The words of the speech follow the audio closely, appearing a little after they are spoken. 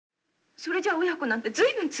それじゃ親子なんて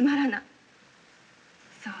随分つまらない。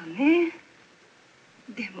そうね。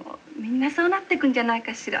でもみんなそうなってくんじゃない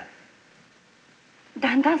かしら。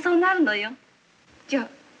だんだんそうなるのよ。じゃあ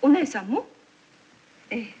お姉さんも？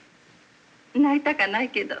ええ。なりたかない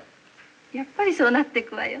けど、やっぱりそうなって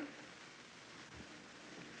くわよ。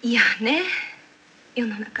いやね、世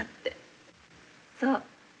の中って。そう。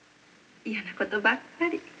嫌なことばっか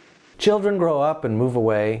り。Children grow up and move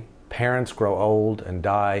away. Parents grow old and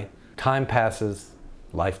die. Time passes.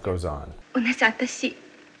 Life goes on. お姉さん、私。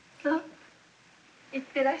そう。いっ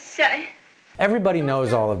てらっしゃい。Everybody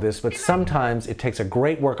knows all of this, but sometimes it takes a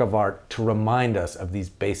great work of art to remind us of these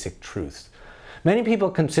basic truths. Many people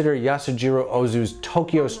consider Yasujiro Ozu's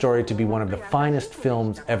Tokyo Story to be one of the finest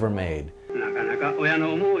films ever made.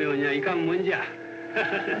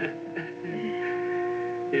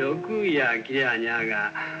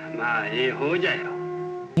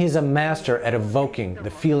 He's a master at evoking the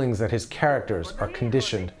feelings that his characters are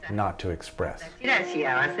conditioned not to express.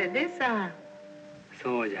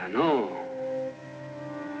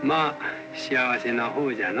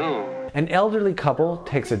 An elderly couple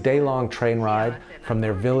takes a day-long train ride from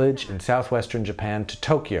their village in southwestern Japan to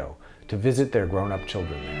Tokyo to visit their grown-up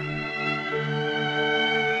children there.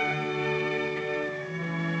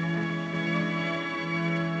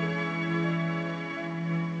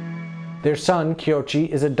 Their son, Kyochi,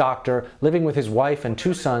 is a doctor living with his wife and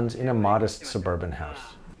 2 sons in a modest suburban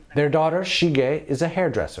house. Their daughter, Shige, is a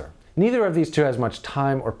hairdresser. Neither of these two has much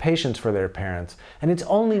time or patience for their parents, and it's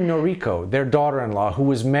only Noriko, their daughter-in-law, who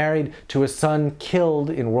was married to a son killed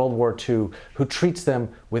in World War II, who treats them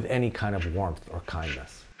with any kind of warmth or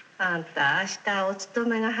kindness.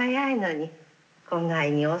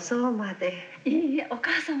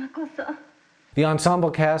 The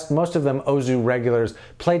ensemble cast, most of them Ozu regulars,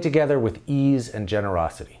 play together with ease and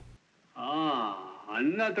generosity.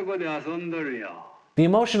 The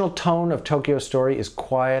emotional tone of Tokyo Story is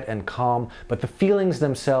quiet and calm, but the feelings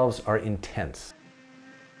themselves are intense.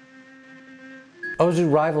 Ozu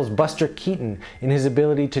rivals Buster Keaton in his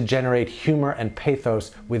ability to generate humor and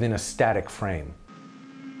pathos within a static frame.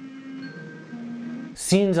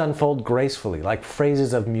 Scenes unfold gracefully, like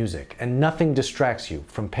phrases of music, and nothing distracts you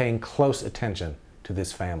from paying close attention to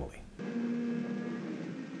this family.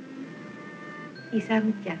 イサ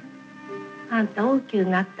ムちゃん、あんた大きく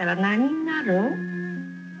なったら何になる？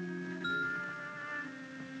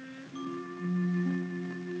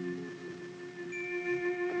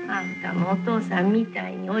あんたもお父さんみた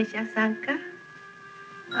いにお医者さんか？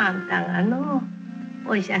あんたがの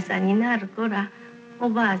お医者さんになるこら、お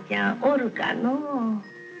ばあちゃんおるかの？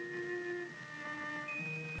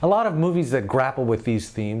 A lot of movies that grapple with these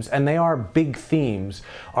themes, and they are big themes,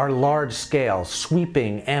 are large-scale,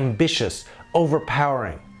 sweeping, ambitious,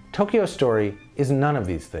 overpowering. Tokyo Story is none of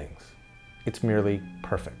these things. It's merely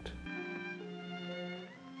perfect.